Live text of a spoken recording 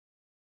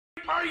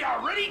Are you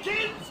ready,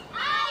 kids?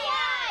 Aye,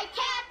 aye,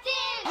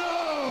 Captain!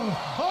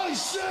 I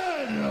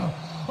said,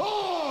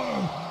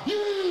 are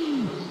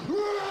you ready?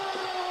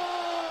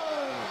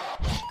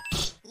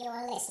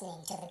 You're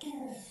listening to the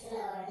Goof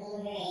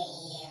Lord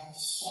Radio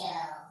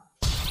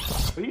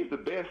Show. He's the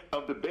best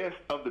of the best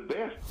of the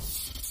best.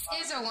 He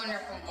has a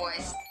wonderful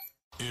voice.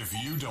 If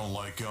you don't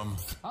like him,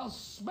 I'll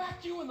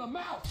smack you in the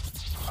mouth.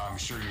 I'm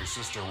sure your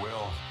sister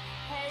will.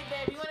 Hey,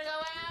 babe, you wanna go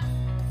out?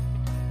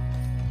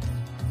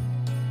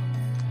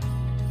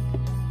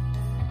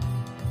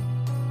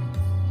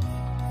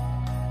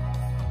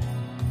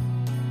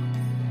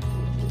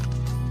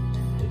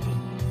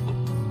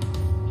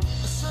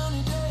 A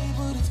sunny day,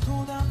 but it's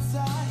cold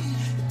outside.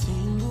 It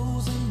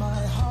tingles in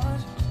my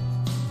heart.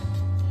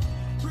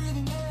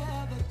 Breathing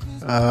air that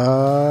clears.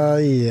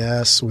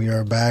 Yes, we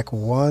are back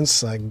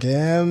once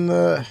again.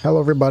 Hello,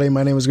 everybody.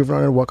 My name is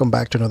Goofron, and welcome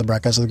back to another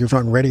broadcast of the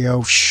Goofron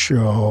Radio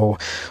Show.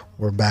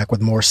 We're back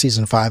with more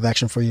Season 5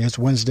 action for you. It's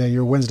Wednesday,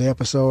 your Wednesday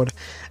episode,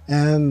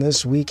 and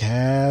this week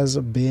has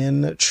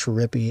been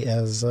trippy,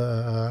 as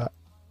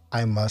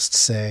I must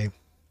say.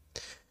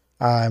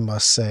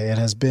 It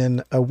has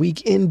been a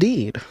week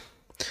indeed.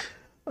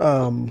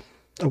 A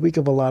week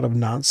of a lot of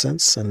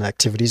nonsense and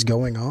activities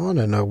going on,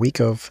 and a week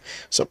of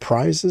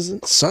surprises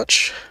and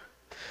such.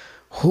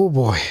 Oh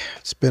boy,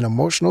 it's been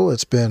emotional.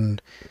 It's been,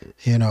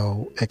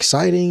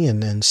 exciting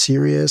and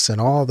serious and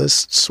all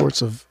this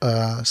sorts of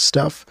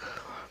stuff.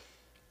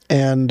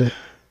 And,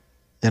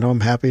 I'm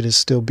happy to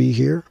still be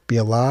here, be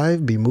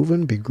alive, be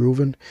moving, be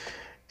grooving.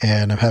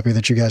 And I'm happy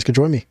that you guys could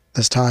join me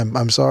this time.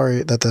 I'm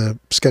sorry that the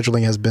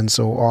scheduling has been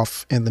so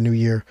off in the new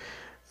year.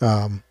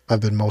 I've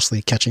been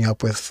mostly catching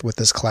up with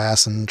this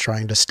class and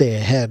trying to stay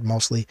ahead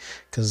mostly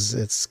because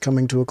it's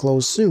coming to a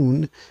close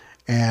soon.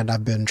 And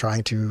I've been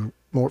trying to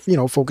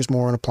focus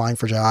more on applying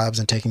for jobs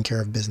and taking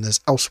care of business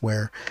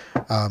elsewhere.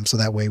 So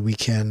that way we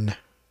can,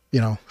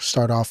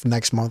 start off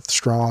next month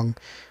strong,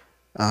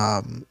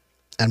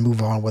 and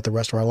move on with the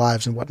rest of our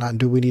lives and whatnot, and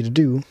do what we need to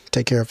do,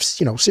 take care of,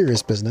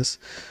 serious business.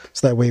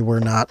 So that way we're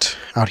not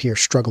out here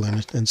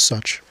struggling and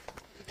such.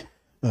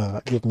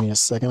 Give me a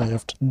second. I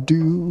have to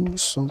do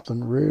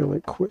something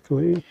really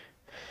quickly.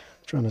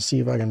 Trying to see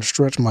if I can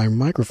stretch my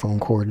microphone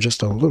cord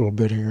just a little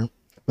bit here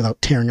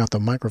without tearing out the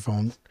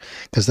microphone,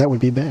 because that would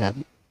be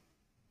bad.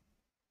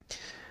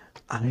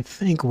 I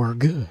think we're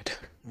good.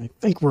 I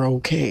think we're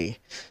okay.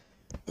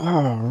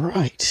 All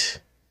right.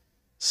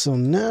 So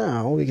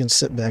now we can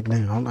sit back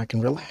down. I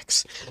can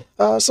relax.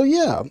 So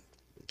yeah,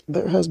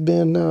 there's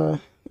been a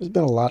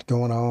lot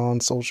going on,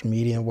 social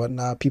media and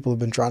whatnot. People have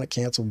been trying to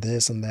cancel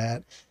this and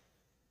that.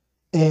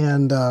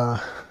 And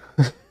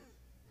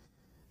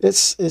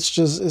it's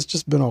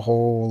just been a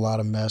whole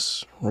lot of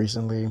mess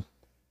recently.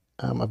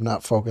 I've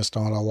not focused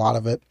on a lot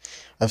of it.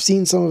 I've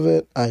seen some of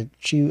it. I'm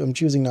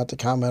choosing not to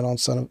comment on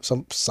some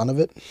of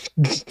it.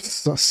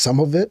 Some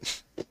of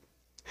it.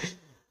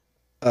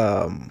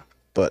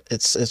 But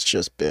it's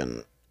just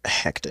been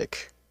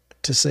hectic,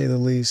 to say the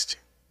least.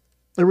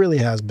 It really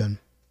has been.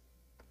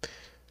 It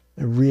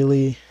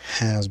really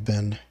has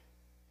been.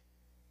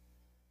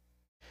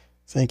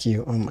 Thank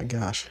you. Oh my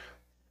gosh.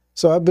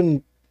 So I've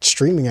been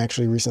streaming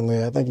actually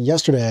recently. I think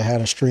yesterday I had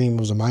a stream.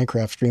 It was a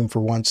Minecraft stream for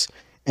once.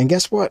 And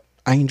guess what?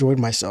 I enjoyed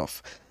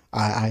myself.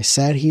 I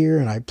sat here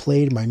and I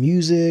played my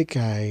music.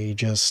 I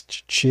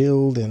just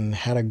chilled and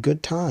had a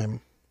good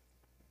time.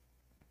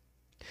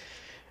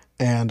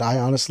 And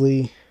I'm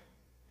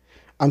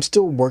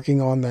still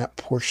working on that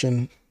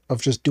portion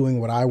of just doing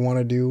what I want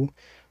to do,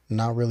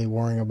 not really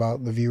worrying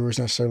about the viewers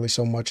necessarily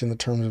so much in the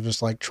terms of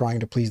just like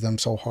trying to please them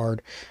so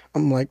hard.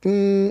 I'm like,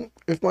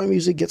 if my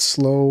music gets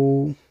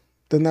slow,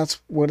 then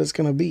that's what it's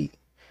going to be.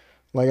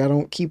 Like, I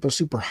don't keep a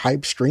super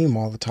hyped stream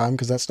all the time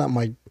because that's not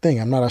my thing.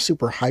 I'm not a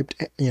super hyped,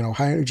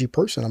 high energy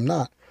person. I'm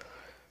not.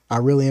 I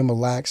really am a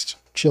relaxed,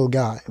 chill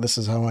guy. This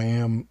is how I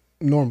am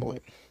normally.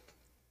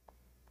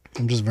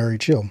 I'm just very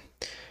chill.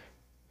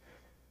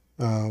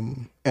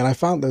 And I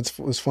found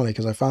it's funny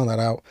because I found that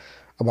out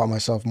about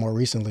myself more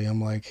recently.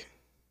 I'm like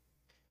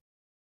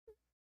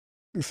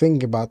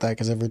thinking about that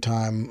because every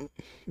time,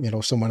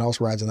 someone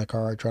else rides in the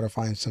car, I try to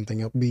find something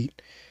upbeat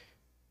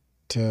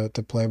to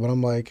play. But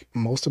I'm like,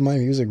 most of my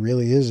music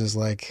really is just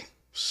like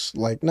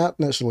not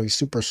necessarily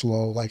super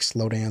slow, like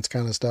slow dance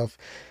kind of stuff,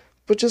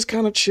 but just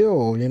kind of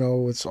chill.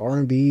 It's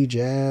R&B,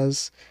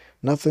 jazz,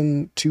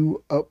 nothing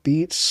too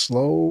upbeat,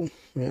 slow.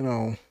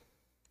 I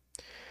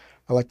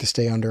like to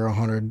stay under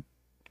 100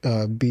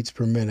 beats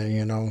per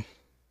minute,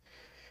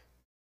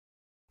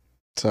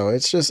 So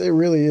it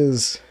really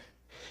is.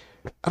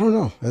 I don't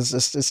know.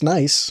 It's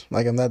nice.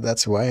 Like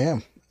that's who I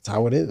am. That's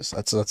how it is.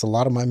 That's a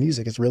lot of my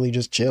music. It's really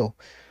just chill.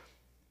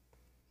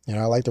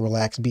 I like the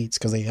relaxed beats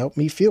because they help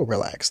me feel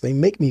relaxed. They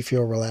make me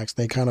feel relaxed.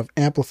 They kind of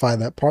amplify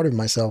that part of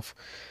myself,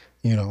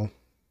 So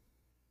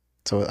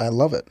I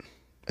love it.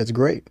 It's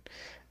great.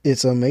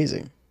 It's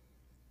amazing.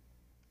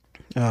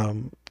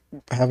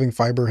 Having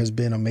fiber has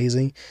been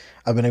amazing.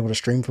 I've been able to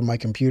stream from my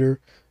computer.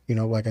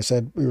 Like I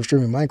said, we were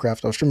streaming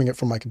Minecraft. I was streaming it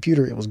from my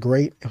computer. It was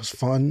great. It was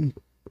fun.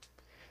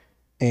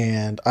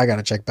 And I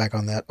gotta check back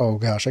on that. Oh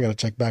gosh, I gotta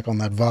check back on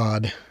that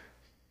VOD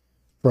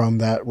from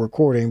that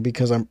recording,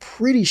 because I'm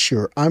pretty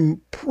sure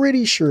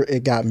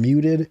it got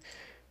muted,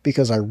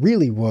 because I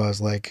really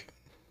was like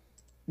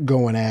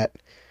going at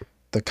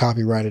the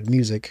copyrighted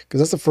music,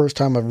 because that's the first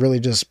time I've really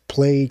just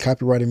played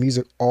copyrighted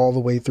music all the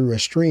way through a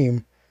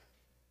stream.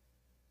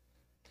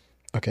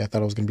 Okay, I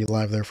thought I was gonna be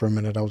live there for a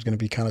minute. I was gonna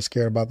be kind of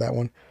scared about that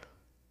one.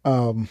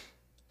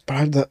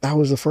 But that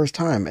was the first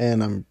time,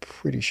 and I'm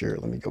pretty sure.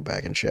 Let me go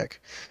back and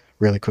check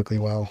really quickly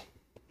while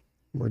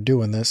we're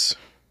doing this.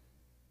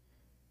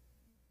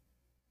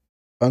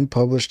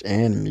 Unpublished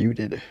and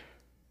muted.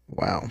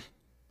 Wow.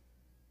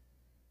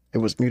 It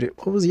was muted.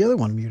 What was the other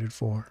one muted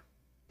for?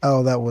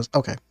 Oh, that was...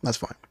 Okay, that's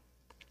fine.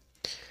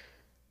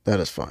 That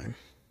is fine.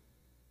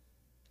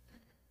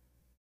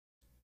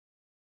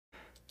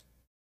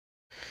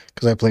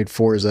 Because I played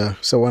Forza.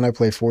 So when I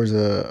play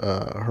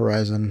Forza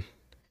Horizon,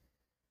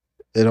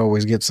 it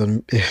always gets...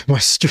 my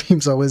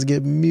streams always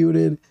get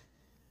muted.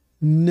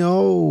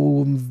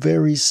 No, I'm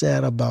very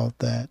sad about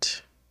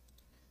that.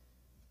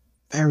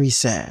 Very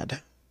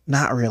sad.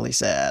 Not really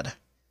sad,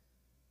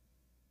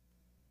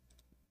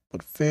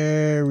 but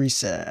very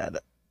sad.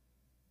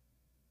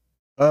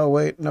 Oh,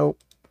 wait, nope.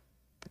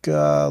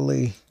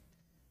 Golly.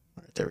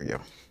 All right, there we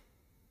go.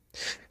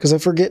 Because I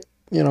forget,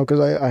 because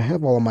I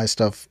have all of my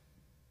stuff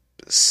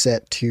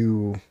set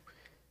to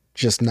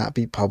just not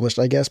be published,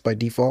 I guess, by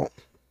default.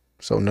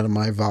 So none of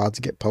my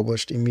VODs get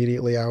published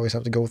immediately. I always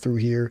have to go through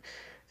here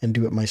and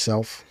do it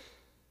myself.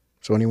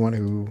 So anyone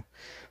who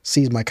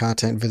sees my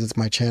content, visits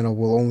my channel,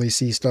 will only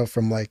see stuff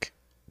from like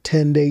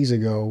 10 days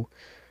ago,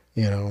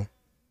 because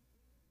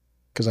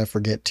I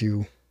forget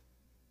to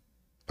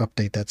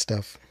update that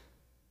stuff.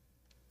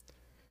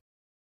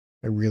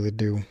 I really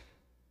do.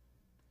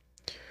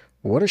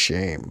 What a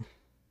shame.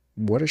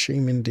 What a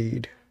shame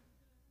indeed.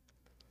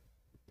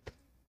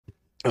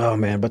 Oh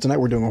man, but tonight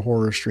we're doing a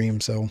horror stream,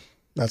 so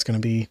that's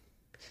going to be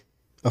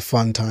a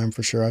fun time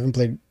for sure. I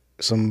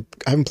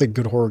haven't played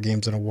good horror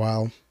games in a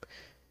while.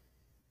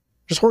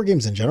 Just horror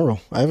games in general.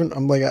 I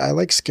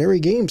like scary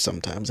games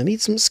sometimes. I need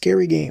some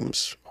scary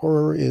games.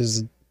 Horror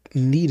is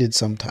needed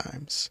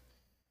sometimes.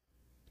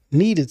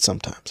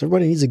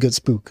 Everybody needs a good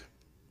spook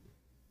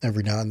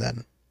every now and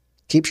then.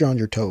 Keeps you on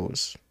your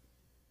toes.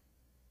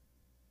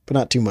 But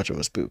not too much of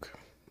a spook.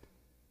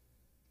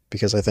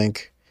 Because I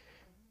think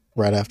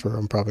right after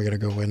I'm probably going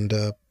to go and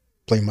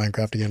play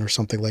Minecraft again or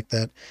something like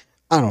that.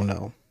 I don't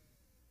know.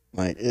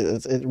 Like,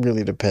 it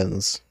really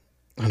depends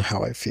on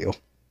how I feel.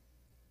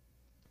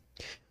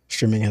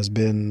 Streaming it's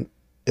been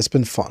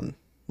fun.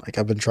 Like,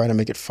 I've been trying to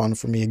make it fun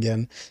for me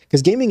again,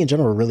 because gaming in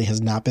general really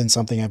has not been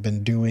something I've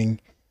been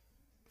doing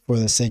for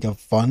the sake of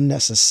fun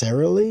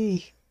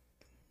necessarily.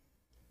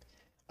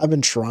 I've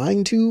been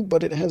trying to,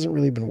 but it hasn't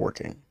really been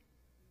working.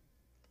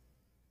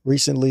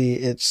 Recently,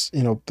 it's,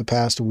 the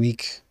past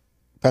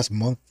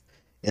month,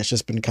 it's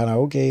just been kind of,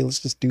 okay, let's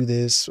just do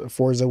this.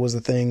 Forza was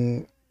the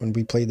thing when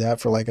we played that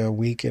for like a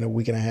week and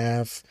a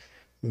half,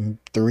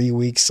 3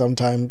 weeks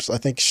sometimes, I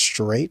think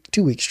 2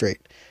 weeks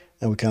straight.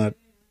 And we kind of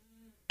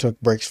took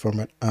breaks from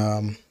it.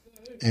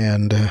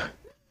 And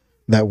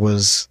that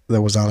was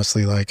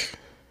honestly like,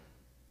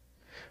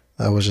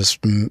 that was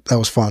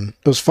fun.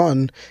 It was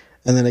fun.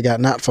 And then it got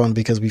not fun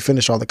because we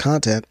finished all the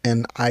content.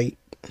 And I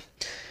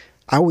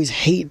always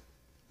hate,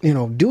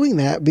 doing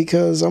that,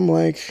 because I'm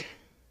like,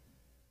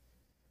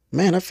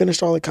 man, I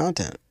finished all the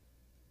content.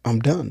 I'm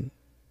done.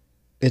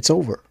 It's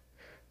over.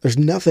 There's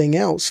nothing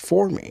else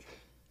for me.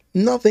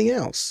 Nothing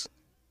else.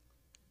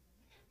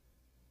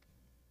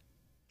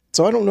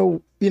 So I don't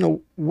know,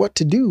 what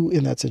to do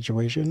in that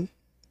situation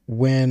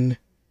when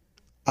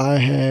I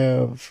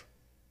have,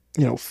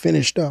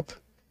 finished up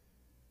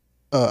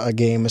a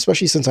game,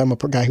 especially since I'm a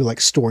guy who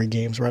likes story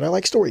games, right? I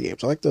like story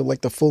games. I like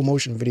the full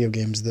motion video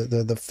games,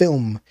 the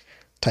film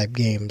type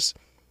games.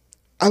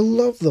 I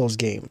love those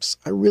games.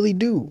 I really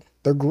do.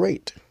 They're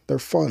great. They're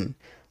fun.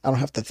 I don't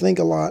have to think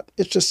a lot.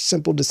 It's just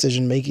simple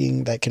decision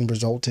making that can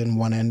result in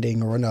one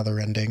ending or another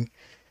ending.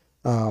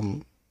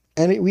 And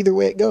either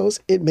way it goes,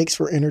 it makes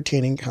for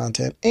entertaining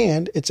content,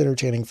 and it's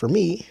entertaining for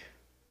me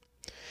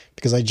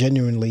because I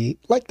genuinely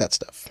like that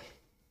stuff.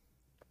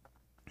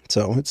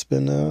 So it's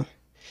been,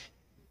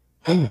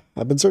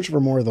 I've been searching for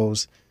more of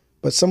those,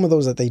 but some of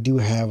those that they do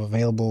have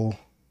available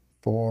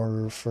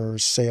for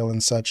sale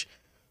and such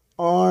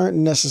aren't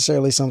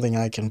necessarily something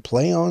I can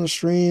play on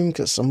stream,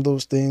 because some of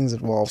those things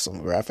involve some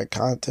graphic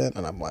content,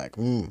 and I'm like,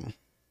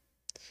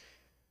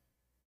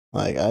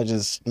 like, I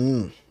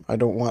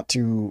don't want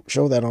to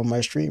show that on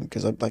my stream,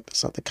 because I'm like,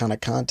 that's not the kind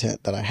of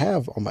content that I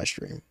have on my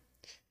stream.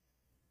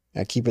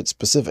 I keep it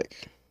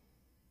specific.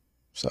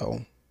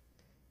 So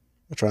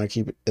I try to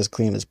keep it as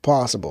clean as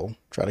possible.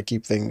 Try to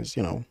keep things,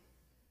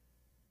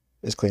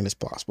 as clean as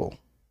possible.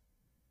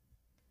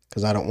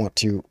 Because I don't want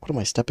to... What am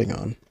I stepping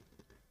on?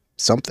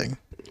 Something.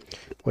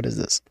 What is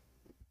this?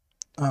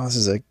 Oh, this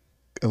is a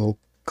little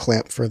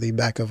clamp for the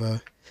back of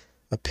a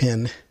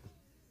pin.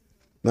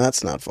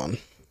 That's not fun.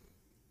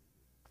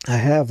 I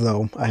have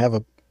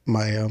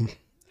my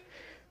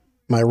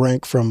my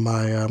rank from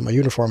my my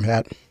uniform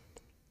hat,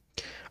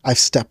 I've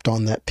stepped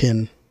on that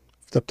pin,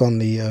 stepped on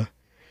the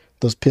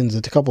those pins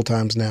a couple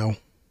times now.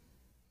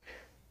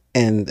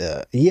 And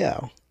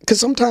yeah, because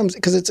sometimes,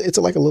 because it's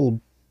like a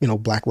little, you know,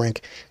 black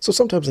rank, so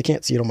sometimes I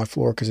can't see it on my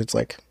floor because it's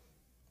like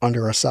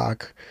under a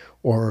sock,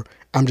 or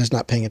I'm just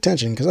not paying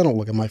attention because I don't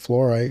look at my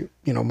floor.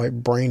 You know, my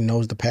brain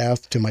knows the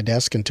path to my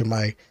desk and to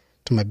my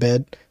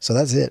bed, so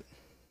that's it.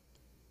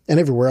 And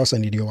everywhere else I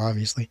need to go,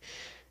 obviously,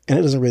 and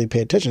it doesn't really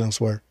pay attention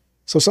elsewhere.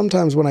 So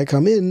sometimes when I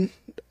come in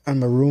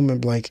my room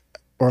and like,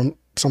 or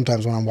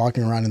sometimes when I'm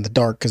walking around in the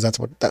dark, because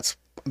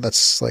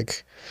that's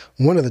like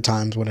one of the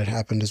times when it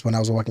happened is when I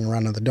was walking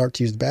around in the dark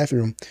to use the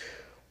bathroom.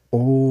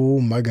 Oh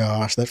my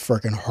gosh, that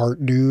freaking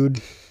heart,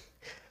 dude.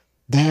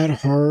 That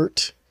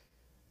hurt.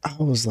 I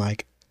was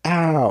like,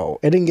 ow.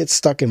 It didn't get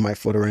stuck in my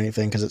foot or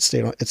anything because it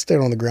stayed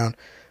on the ground.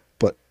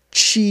 But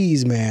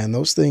jeez, man,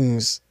 those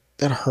things,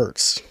 that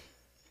hurts.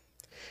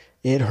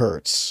 It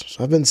hurts.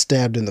 So I've been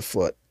stabbed in the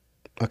foot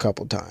a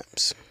couple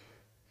times.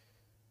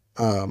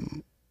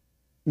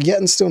 Yet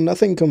and still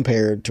nothing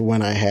compared to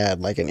when I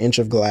had like an inch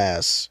of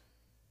glass,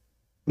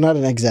 not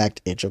an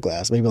exact inch of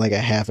glass, maybe like a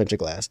half inch of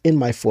glass in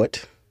my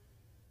foot.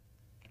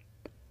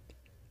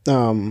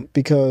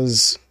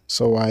 Because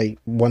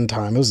one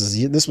time,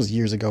 this was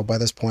years ago by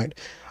this point,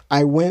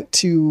 I went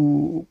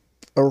to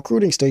a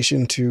recruiting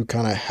station to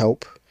kind of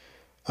help,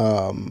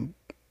 you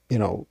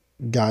know,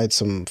 guide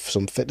some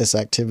fitness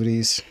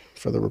activities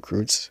for the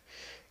recruits,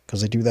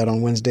 because they do that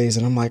on Wednesdays.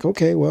 And I'm like,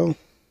 okay, well,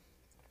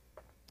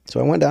 so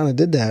I went down and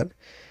did that.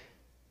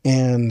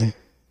 And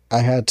I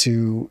had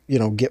to, you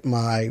know, get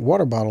my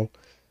water bottle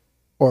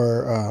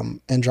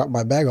and drop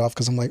my bag off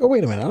because I'm like, oh,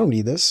 wait a minute, I don't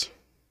need this.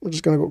 We're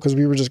just going to go, because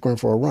we were just going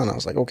for a run. I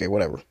was like, okay,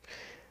 whatever.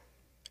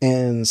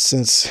 And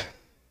since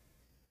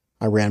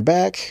I ran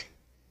back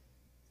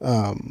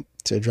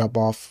to drop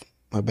off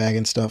my bag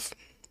and stuff,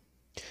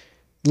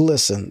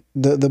 listen,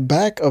 the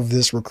back of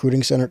this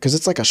recruiting center, because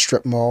it's like a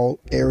strip mall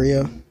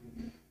area.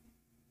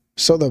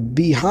 So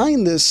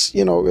behind this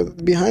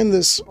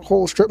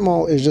whole strip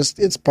mall is just,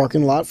 it's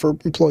parking lot for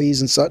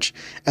employees and such.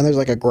 And there's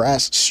like a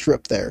grass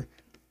strip there.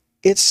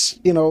 It's,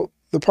 you know,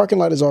 the parking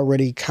lot is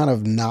already kind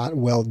of not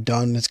well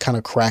done. It's kind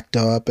of cracked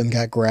up and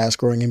got grass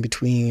growing in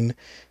between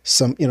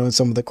some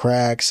of the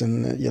cracks.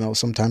 And, you know,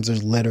 sometimes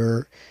there's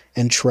litter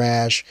and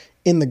trash.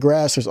 In the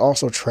grass, there's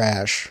also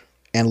trash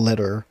and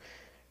litter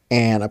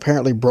and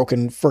apparently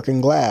broken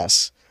freaking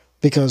glass.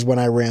 Because when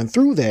I ran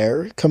through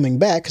there, coming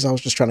back, because I was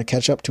just trying to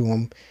catch up to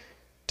him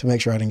to make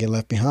sure I didn't get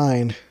left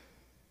behind.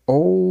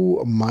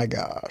 Oh my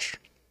gosh.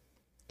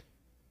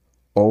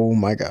 Oh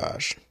my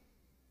gosh.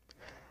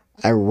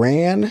 I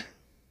ran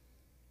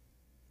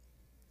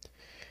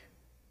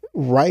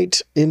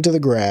right into the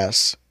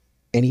grass,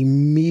 and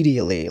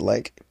immediately,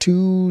 like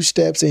 2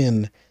 steps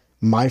in,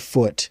 my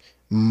foot,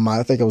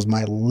 I think it was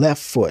my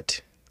left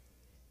foot,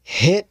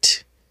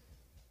 hit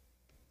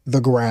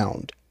the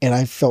ground. And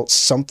I felt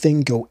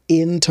something go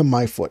into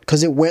my foot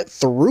because it went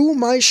through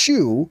my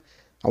shoe.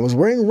 I was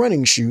wearing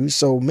running shoes,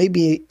 so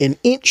maybe an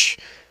inch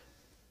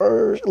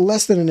or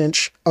less than an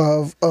inch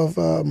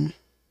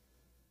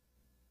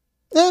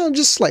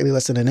just slightly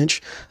less than an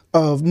inch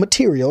of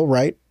material,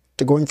 right,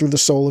 to going through the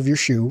sole of your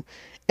shoe,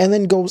 and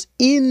then goes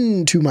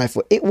into my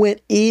foot. It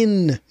went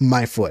in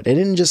my foot. It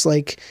didn't just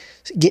like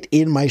get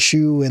in my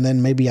shoe and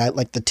then maybe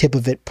the tip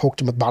of it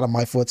poked the bottom of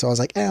my foot. So I was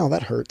like, ow,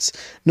 that hurts.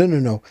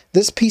 No.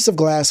 This piece of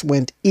glass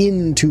went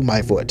into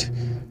my foot.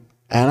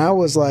 And I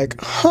was like,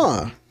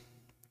 huh,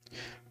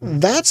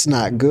 that's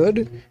not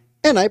good.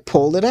 And I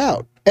pulled it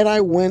out. And I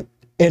went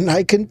and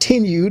I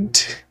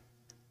continued.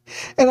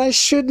 And I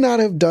should not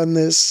have done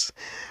this.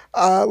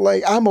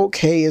 I'm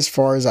okay as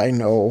far as I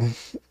know,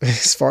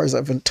 as far as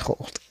I've been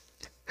told.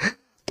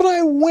 But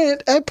I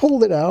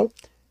pulled it out,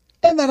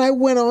 and then I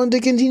went on to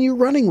continue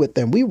running with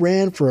them. We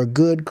ran for a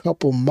good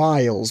couple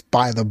miles,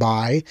 by the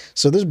by.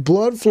 So there's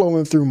blood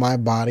flowing through my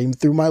body,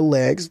 through my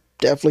legs,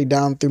 definitely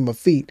down through my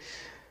feet.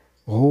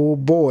 Oh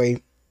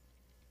boy.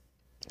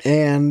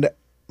 And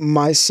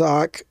my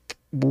sock,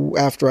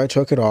 after I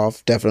took it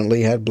off,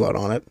 definitely had blood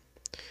on it.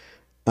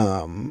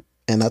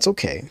 And that's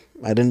okay.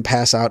 I didn't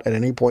pass out at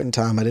any point in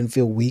time. I didn't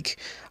feel weak.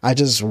 I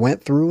just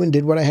went through and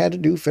did what I had to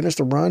do, finished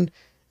the run.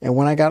 And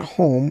when I got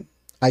home,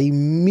 I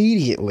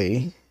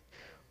immediately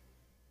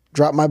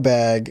dropped my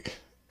bag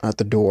at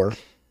the door.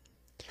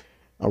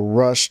 I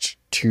rushed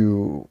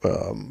to,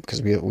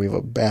 because we have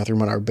a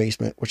bathroom in our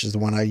basement, which is the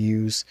one I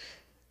use,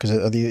 because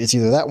it's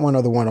either that one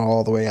or the one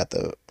all the way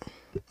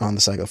on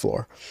the second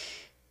floor.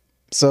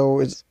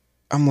 So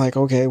I'm like,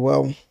 okay,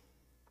 all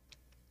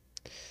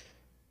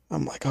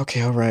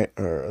right,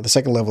 or the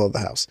second level of the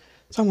house.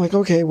 So I'm like,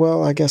 okay,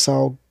 well, I guess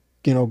I'll,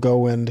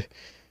 go and,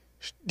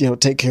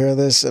 take care of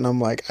this. And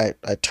I'm like, I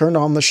turned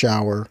on the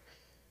shower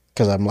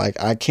because I'm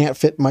like, I can't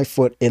fit my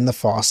foot in the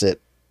faucet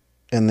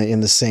in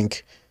the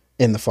sink,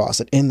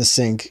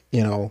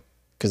 so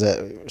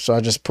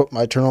I just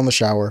turn on the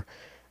shower.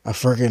 I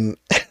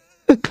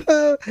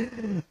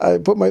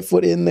put my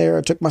foot in there.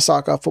 I took my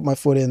sock off, put my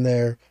foot in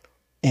there,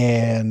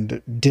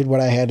 and did what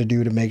I had to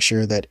do to make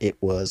sure that it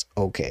was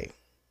okay.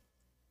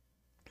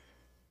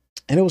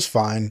 And it was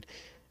fine.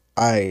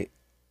 My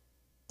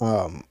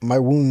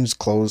wounds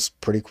closed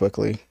pretty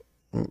quickly.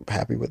 I'm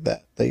happy with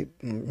that.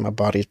 My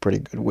body's pretty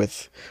good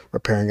with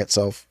repairing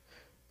itself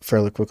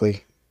fairly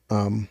quickly.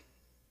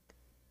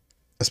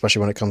 Especially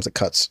when it comes to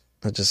cuts.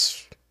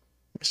 It's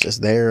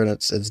just there and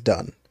it's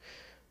done.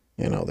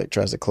 It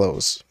tries to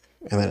close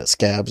and then it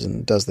scabs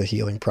and does the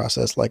healing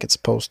process like it's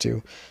supposed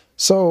to.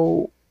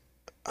 So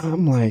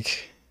I'm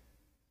like,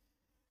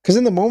 because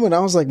in the moment I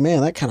was like,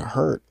 man, that kind of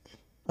hurt.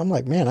 I'm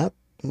like,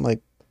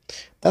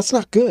 that's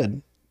not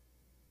good.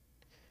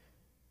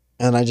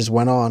 And I just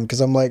went on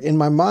because I'm like, in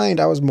my mind,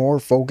 I was more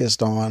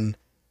focused on,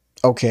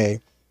 okay,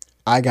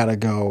 I gotta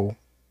go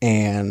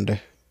and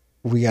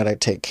we gotta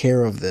take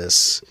care of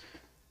this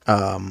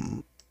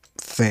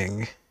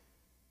thing.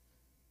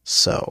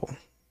 So,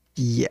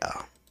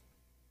 yeah.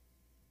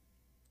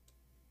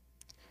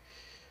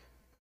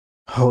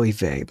 Holy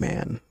vey,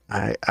 man.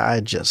 I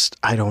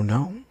don't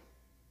know.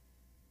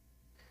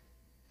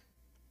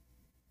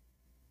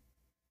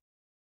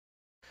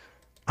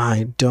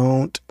 I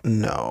don't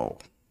know.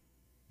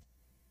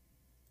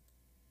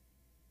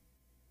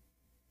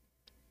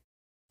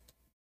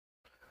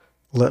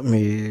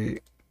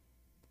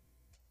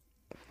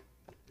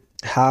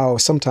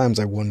 Sometimes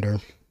I wonder,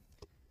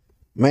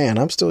 man,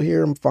 I'm still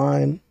here. I'm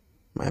fine.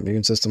 My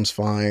immune system's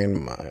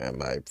fine.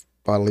 My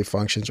bodily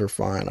functions are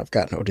fine. I've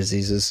got no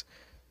diseases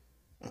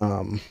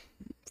from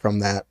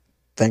that,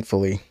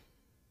 thankfully.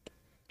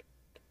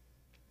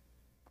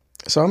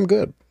 So I'm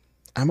good.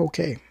 I'm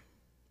okay.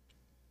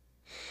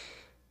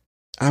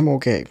 I'm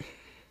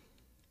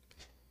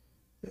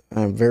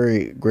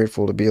very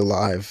grateful to be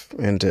alive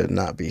and to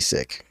not be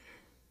sick.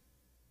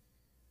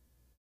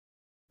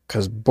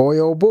 Because boy,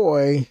 oh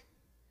boy,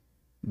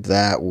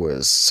 that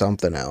was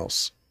something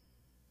else.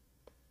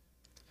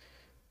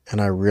 And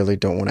I really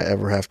don't want to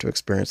ever have to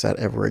experience that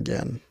ever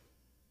again.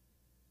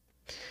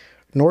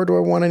 Nor do I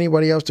want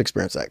anybody else to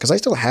experience that. Because I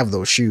still have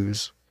those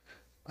shoes,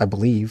 I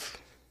believe,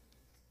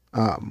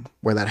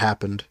 where that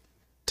happened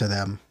to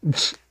them.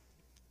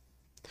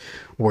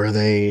 where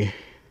they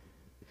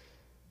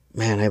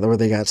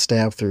got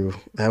stabbed through.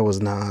 That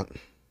was not...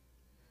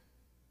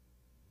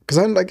 Because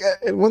I'm like,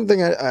 one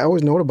thing I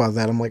always note about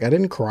that, I'm like, I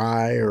didn't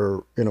cry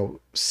or,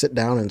 sit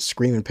down and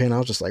scream in pain. I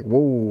was just like,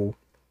 whoa.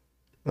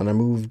 And I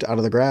moved out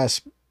of the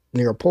grass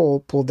near a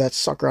pole, pulled that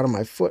sucker out of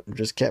my foot and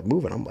just kept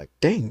moving. I'm like,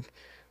 dang,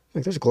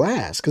 like there's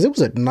glass. Because it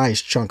was a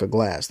nice chunk of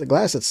glass. The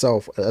glass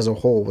itself as a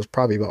whole was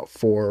probably about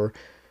 5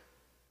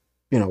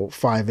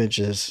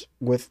 inches,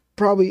 with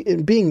probably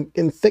being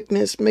in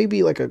thickness,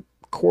 maybe like a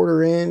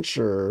 1/4 inch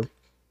or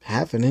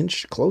 1/2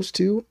 inch, close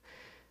to.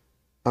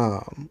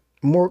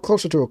 More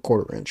closer to a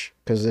 1/4 inch,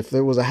 because if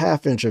there was a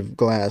 1/2 inch of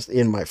glass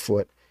in my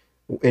foot,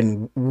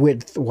 in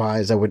width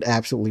wise, I would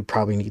absolutely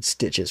probably need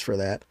stitches for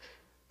that.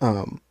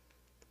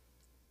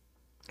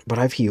 But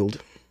I've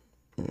healed.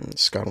 I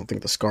don't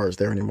think the scar is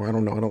there anymore. I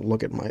don't know. I don't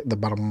look at the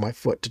bottom of my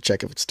foot to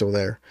check if it's still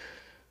there.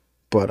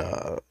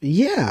 But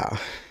yeah,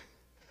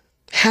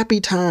 happy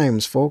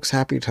times, folks.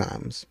 Happy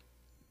times.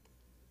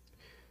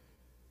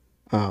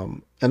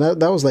 And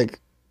that was like,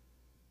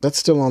 that's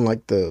still on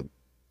like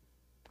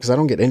because I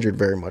don't get injured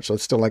very much, so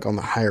it's still like on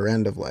the higher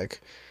end of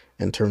like,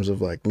 in terms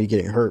of like me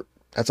getting hurt.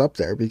 That's up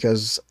there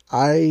because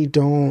I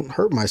don't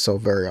hurt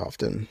myself very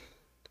often.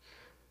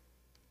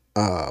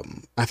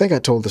 I think I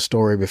told the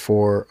story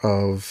before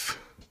of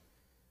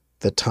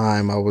the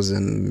time I was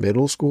in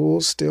middle school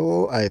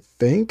still. I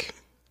think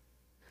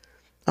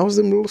I was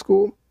in middle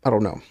school. I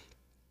don't know.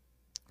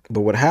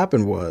 But what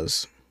happened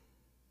was,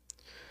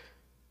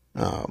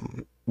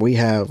 we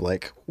have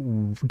like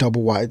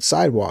double wide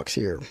sidewalks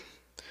here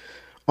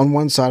on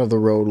one side of the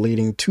road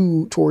leading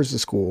towards the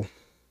school.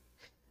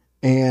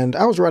 And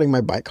I was riding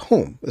my bike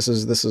home. This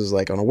is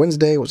like on a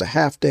Wednesday. It was a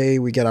half day.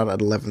 We get out at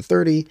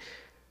 11:30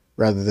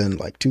 rather than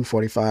like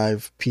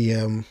 2:45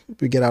 p.m.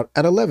 We get out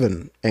at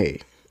 11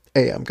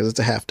 a.m. because it's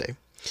a half day.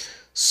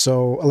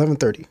 So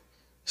 11:30.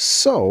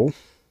 So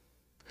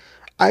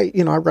I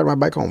ride my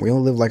bike home. We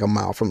only live like a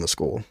mile from the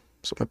school.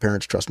 So my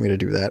parents trust me to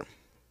do that.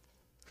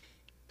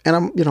 And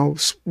I'm,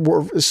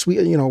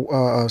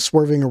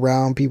 swerving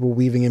around, people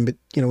weaving in,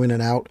 in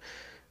and out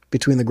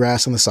between the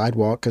grass and the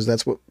sidewalk, because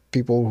that's what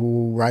people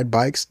who ride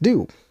bikes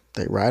do.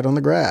 They ride on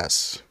the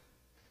grass,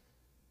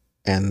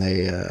 and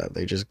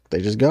they just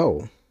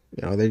go.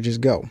 They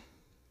just go.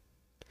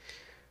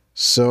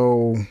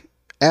 So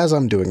as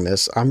I'm doing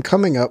this, I'm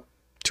coming up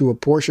to a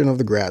portion of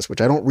the grass, which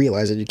I don't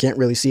realize that you can't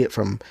really see it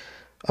from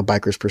a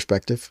biker's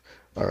perspective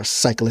or a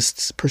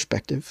cyclist's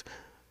perspective.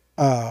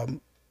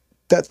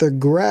 That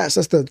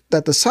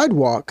the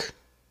sidewalk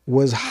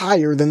was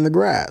higher than the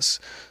grass.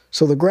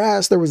 So the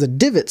grass, there was a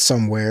divot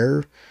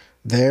somewhere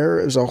there.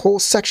 It was a whole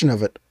section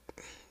of it.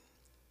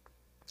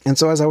 And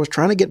so as I was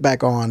trying to get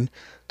back on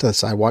to the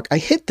sidewalk, I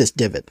hit this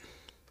divot.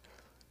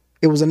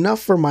 It was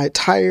enough for my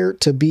tire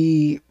to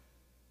be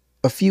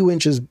a few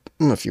inches,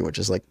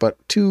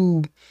 but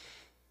 2-3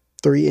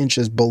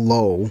 inches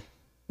below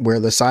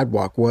where the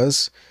sidewalk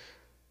was.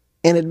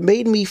 and it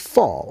made me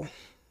fall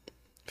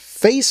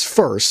face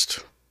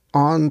first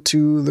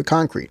onto the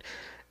concrete.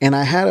 And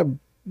I had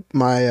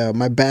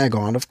my bag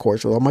on, of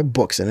course, with all my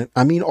books in it.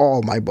 I mean,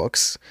 all my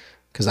books,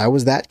 because I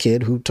was that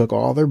kid who took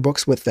all their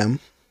books with them.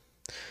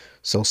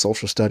 So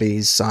social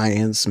studies,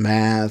 science,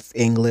 math,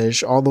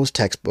 English, all those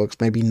textbooks,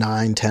 maybe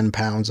 9-10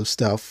 pounds of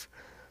stuff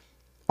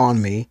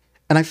on me.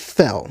 And I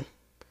fell.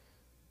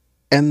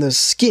 And the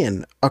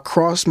skin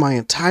across my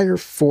entire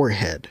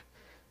forehead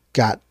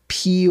got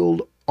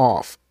peeled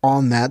off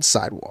on that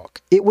sidewalk.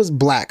 It was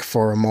black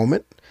for a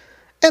moment.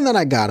 And then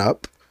I got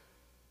up,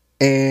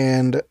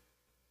 and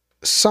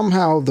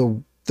somehow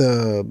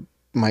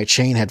my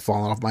chain had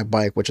fallen off my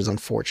bike, which is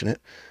unfortunate,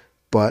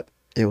 but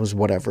it was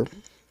whatever.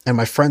 And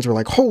my friends were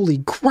like, holy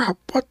crap,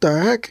 what the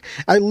heck?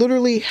 I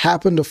literally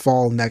happened to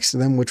fall next to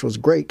them, which was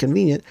great,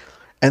 convenient.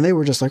 And they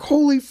were just like,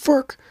 holy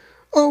fuck,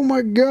 oh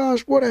my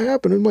gosh, what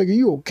happened? I'm like, are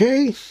you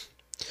okay?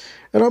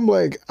 And I'm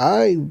like,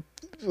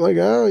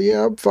 oh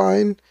yeah, I'm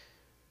fine.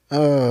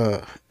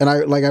 And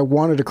I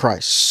wanted to cry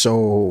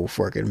so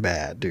freaking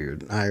bad,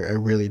 dude. I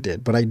really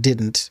did, but I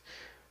didn't.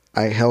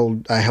 I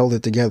held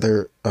it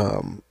together,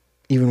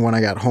 even when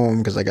I got home,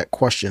 because I got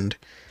questioned,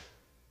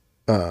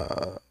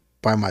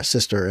 by my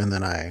sister, and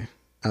then I,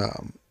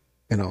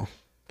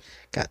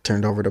 got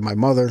turned over to my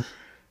mother,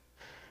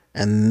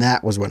 and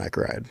that was when I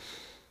cried.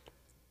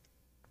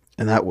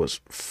 And that was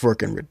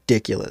freaking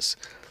ridiculous.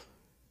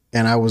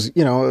 And I was,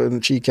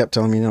 and she kept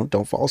telling me,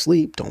 don't fall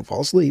asleep,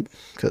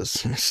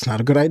 because it's not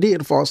a good idea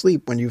to fall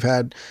asleep when you've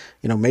had,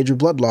 major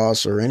blood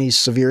loss or any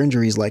severe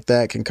injuries like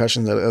that,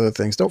 concussions, and other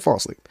things. Don't fall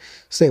asleep.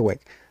 Stay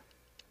awake.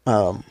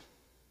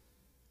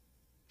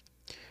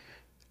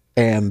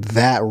 And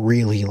that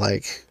really,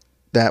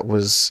 that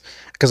was,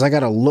 because I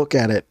got to look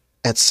at it,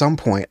 at some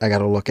point, and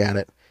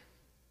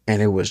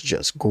it was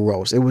just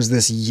gross. It was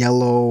this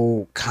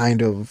yellow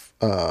kind of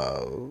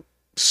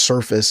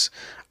surface.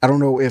 I don't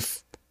know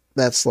if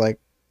that's I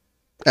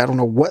don't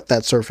know what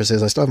that surface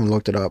is. I still haven't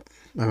looked it up.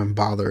 I haven't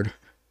bothered.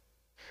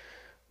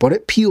 But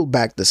it peeled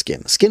back the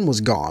skin. The skin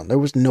was gone. There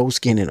was no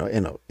skin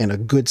in a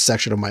good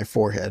section of my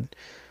forehead,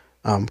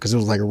 because it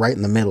was right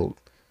in the middle,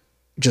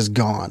 just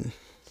gone.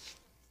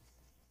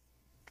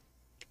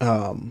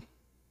 And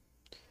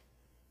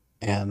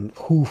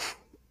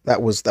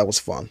that was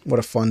fun. What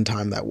a fun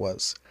time that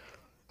was.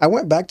 I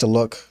went back to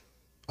look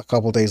a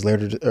couple days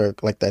later, or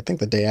I think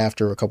the day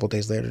after, a couple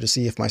days later, to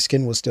see if my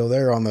skin was still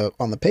there on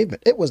the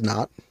pavement. It was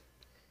not.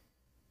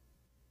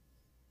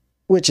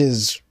 Which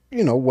is,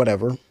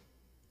 whatever.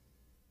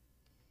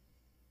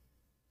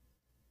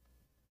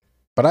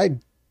 But I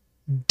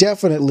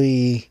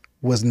definitely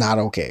was not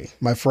okay.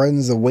 My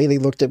friends, the way they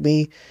looked at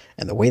me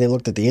and the way they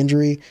looked at the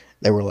injury,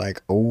 they were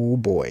like, oh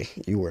boy,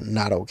 you were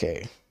not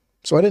okay.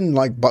 So I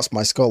didn't bust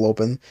my skull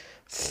open,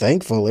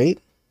 thankfully,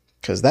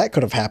 because that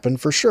could have happened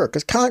for sure,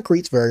 because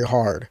concrete's very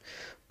hard.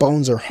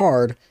 Bones are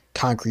hard,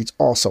 concrete's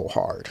also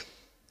hard.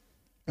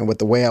 And with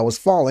the way I was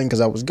falling,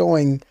 because I was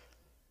going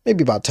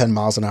maybe about 10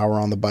 miles an hour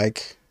on the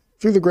bike,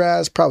 through the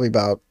grass, probably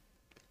about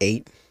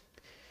 8,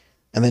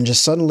 and then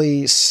just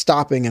suddenly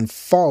stopping and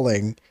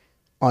falling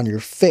on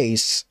your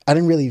face, I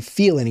didn't really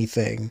feel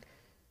anything.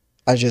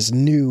 I just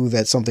knew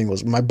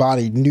that my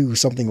body knew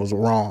something was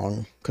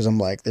wrong, because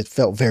it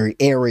felt very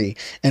airy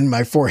in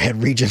my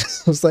forehead region.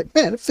 I was like,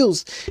 man, it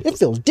feels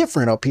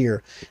different up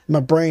here. My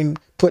brain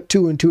put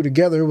 2 and 2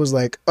 together. It was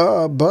like,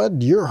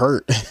 bud, you're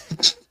hurt.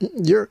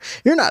 you're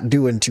not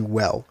doing too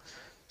well.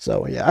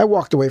 So yeah, I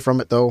walked away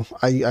from it though.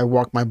 I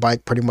walked my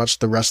bike pretty much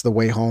the rest of the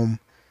way home,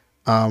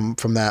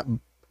 from that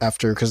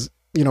after, because,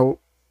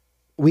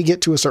 we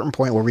get to a certain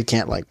point where we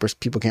can't,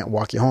 people can't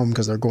walk you home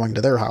because they're going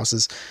to their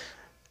houses.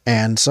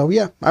 And so,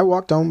 yeah, I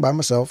walked home by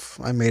myself.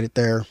 I made it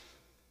there.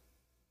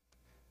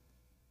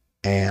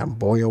 And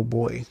boy, oh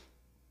boy.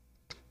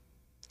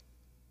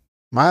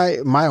 My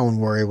own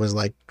worry was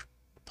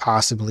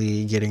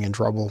possibly getting in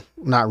trouble.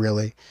 Not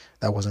really.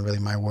 That wasn't really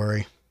my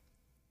worry.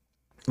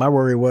 My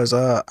worry was,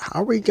 how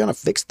are we going to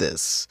fix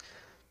this?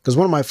 Because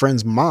one of my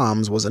friend's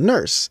moms was a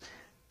nurse.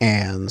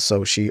 And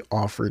so she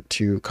offered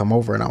to come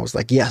over, and I was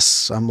like,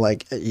 yes. I'm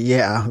like,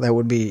 yeah, that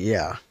would be,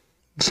 yeah.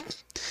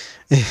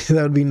 That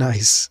would be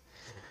nice.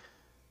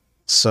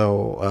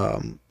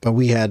 So, but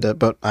we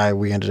ended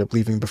up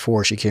leaving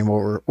before she came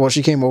over. Well,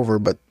 she came over,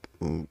 but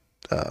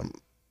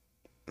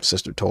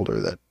sister told her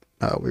that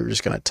we were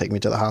just going to take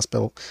me to the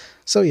hospital.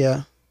 So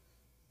yeah,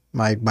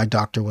 my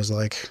doctor was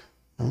like,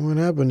 what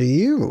happened to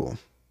you?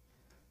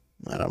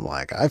 And I'm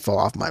like, I fell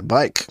off my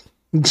bike.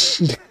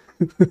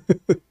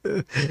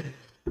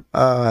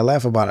 I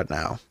laugh about it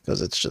now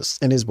because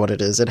it is what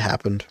it is. It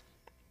happened.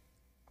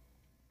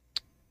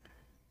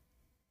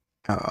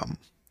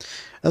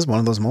 That's one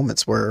of those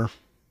moments where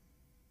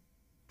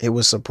it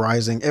was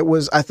surprising.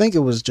 I think it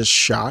was just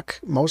shock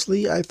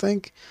mostly. I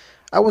think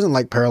I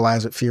wasn't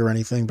paralyzed with fear or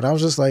anything, but I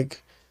was just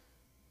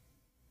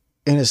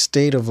in a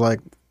state of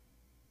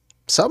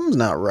something's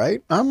not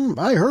right.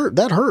 I hurt.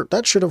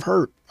 That should have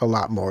hurt a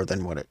lot more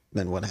than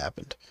what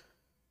happened.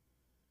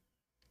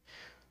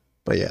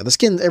 But yeah, the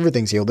skin,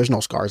 everything's healed. There's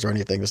no scars or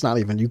anything. It's not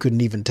even, you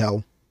couldn't even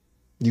tell.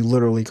 You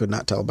literally could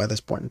not tell by this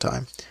point in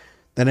time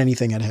that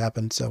anything had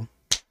happened. So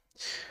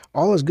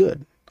all is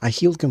good. I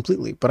healed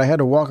completely, but I had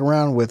to walk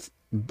around with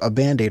a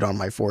Band-Aid on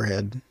my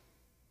forehead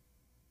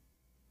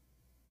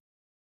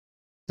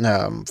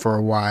for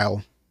a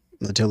while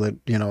until it,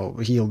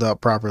 healed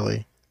up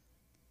properly.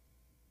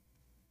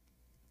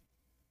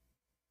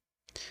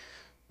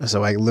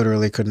 So I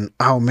literally couldn't.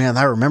 Oh man,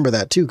 I remember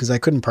that too, because I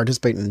couldn't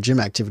participate in gym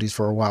activities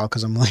for a while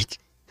because I'm like,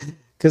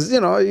 because you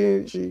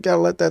gotta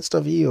let that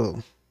stuff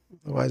heal.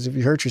 Otherwise, if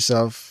you hurt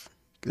yourself,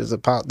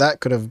 that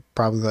could have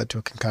probably led to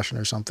a concussion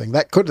or something.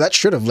 That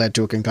should have led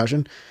to a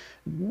concussion.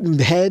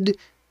 Head,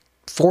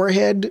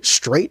 forehead,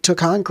 straight to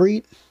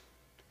concrete.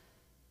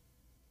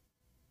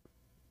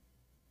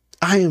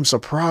 I am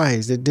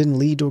surprised it didn't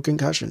lead to a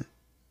concussion.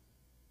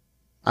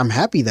 I'm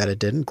happy that it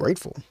didn't.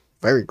 Grateful,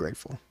 very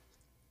grateful.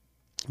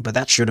 But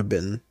that should have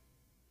been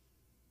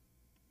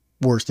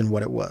worse than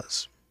what it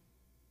was.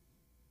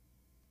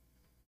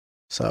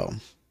 So,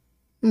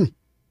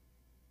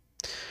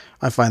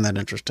 I find that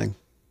interesting.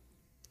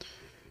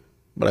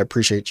 But I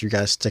appreciate you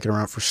guys sticking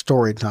around for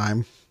story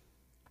time.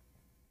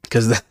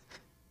 Because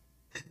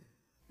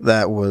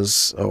that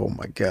was, oh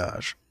my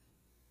gosh.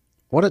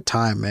 What a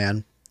time,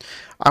 man.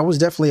 I was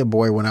definitely a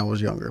boy when I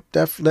was younger.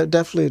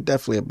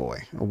 Definitely a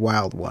boy. A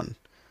wild one.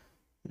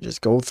 You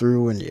just go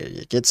through and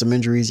you get some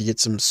injuries, you get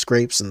some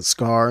scrapes and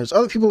scars.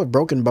 Other people have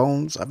broken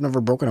bones. I've never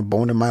broken a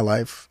bone in my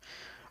life.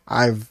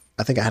 I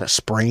think I had a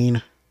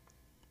sprain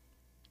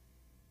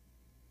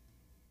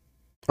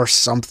or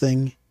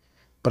something,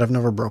 but I've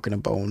never broken a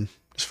bone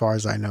as far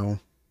as I know.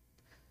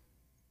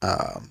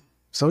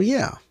 So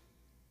yeah,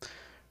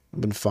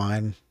 I've been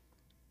fine.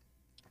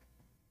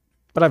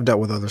 But I've dealt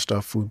with other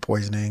stuff, food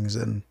poisonings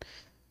and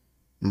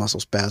muscle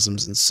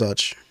spasms and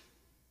such.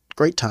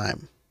 Great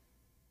time.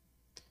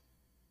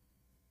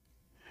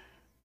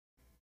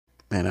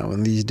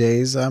 In these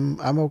days, I'm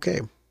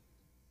okay.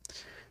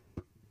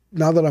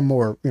 Now that I'm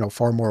more,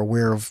 far more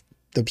aware of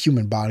the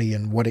human body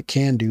and what it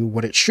can do,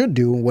 what it should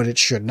do, and what it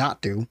should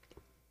not do,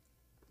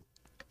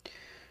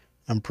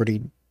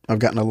 I've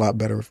gotten a lot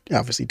better,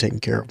 obviously taking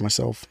care of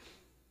myself.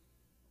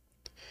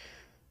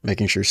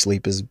 Making sure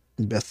sleep is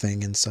a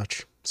thing and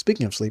such.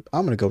 Speaking of sleep,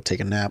 I'm going to go take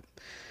a nap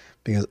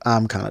because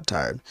I'm kind of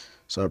tired.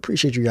 So I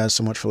appreciate you guys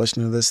so much for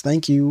listening to this.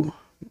 Thank you.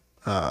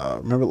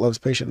 Remember, love's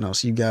patient, and I'll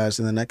see you guys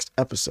in the next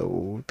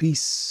episode.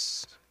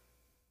 Peace.